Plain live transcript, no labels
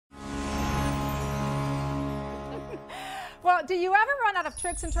Well, do you ever run out of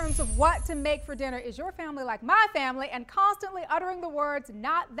tricks in terms of what to make for dinner? Is your family like my family and constantly uttering the words,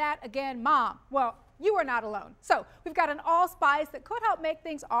 "Not that again, Mom"? Well, you are not alone. So we've got an allspice that could help make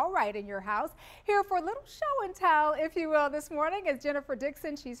things all right in your house. Here for a little show and tell, if you will, this morning is Jennifer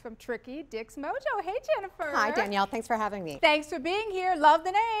Dixon. She's from Tricky Dix Mojo. Hey, Jennifer. Hi, Danielle. Thanks for having me. Thanks for being here. Love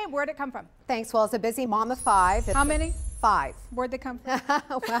the name. Where'd it come from? Thanks. Well, as a busy mom of 5. How many? 5. Where'd they come from?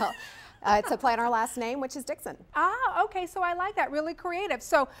 Well, it's a play on our last name, which is Dixon. Ah, okay, so I like that, really creative.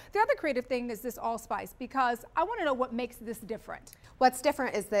 So the other creative thing is this allspice, because I want to know what makes this different. What's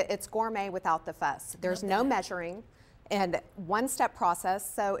different is that it's gourmet without the fuss. There's no measuring and one-step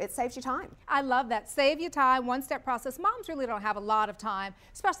process, so it saves you time. I love that. Save you time, one-step process. Moms really don't have a lot of time,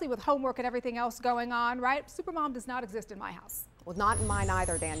 especially with homework and everything else going on, right? Supermom does not exist in my house. Well, not in mine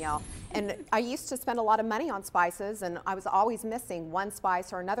either, Danielle. And I used to spend a lot of money on spices, and I was always missing one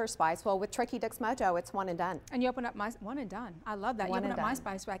spice or another spice. Well, with Tricky Dix Mojo, it's one and done. And you open up my one and done. I love that. One you open and up my done.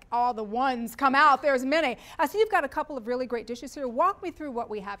 spice rack, all the ones come out. There's many. I see you've got a couple of really great dishes here. Walk me through what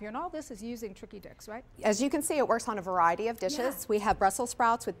we have here. And all this is using Tricky Dix, right? As you can see, it works on a variety of dishes. Yeah. We have Brussels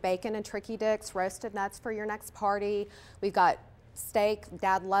sprouts with bacon and Tricky Dix, roasted nuts for your next party. We've got steak.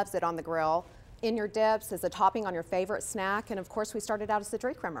 Dad loves it on the grill. In your dips as a topping on your favorite snack, and of course we started out as the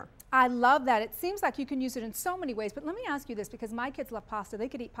Drink Crimmer. I love that. It seems like you can use it in so many ways, but let me ask you this, because my kids love pasta. They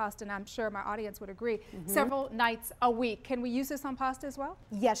could eat pasta, and I'm sure my audience would agree, several nights a week. Can we use this on pasta as well?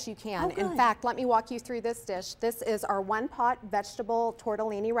 Yes, you can. Oh, good. In fact, let me walk you through this dish. This is our one-pot vegetable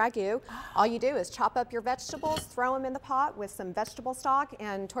tortellini ragu. All you do is chop up your vegetables, throw them in the pot with some vegetable stock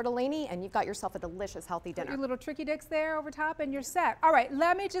and tortellini, and you've got yourself a delicious, healthy dinner. Your little Tricky Dix there over top, and you're set. All right,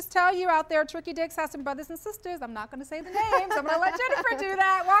 let me just tell you out there, Tricky Dix has some brothers and sisters. I'm not going to say the names. I'm going to let Jennifer do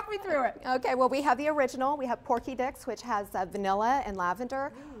that. Walk me through it. Okay, well, we have the original. We have Porky Dix, which has vanilla and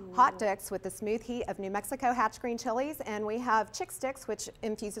lavender. Ooh. Hot Dix with the smooth heat of New Mexico hatch green chilies. And we have Chick Dix, which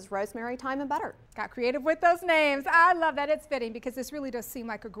infuses rosemary, thyme, and butter. Got creative with those names. I love that. It's fitting, because this really does seem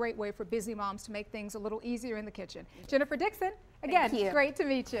like a great way for busy moms to make things a little easier in the kitchen. Jennifer Dixon, again, great to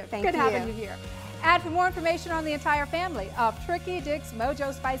meet you. Thank Good you. having you here. And for more information on the entire family of Tricky Dix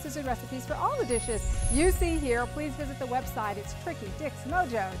Mojo spices and recipes for all the dishes you see here, please visit the website. It's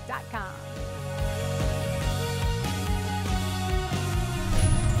trickydixmojo.com.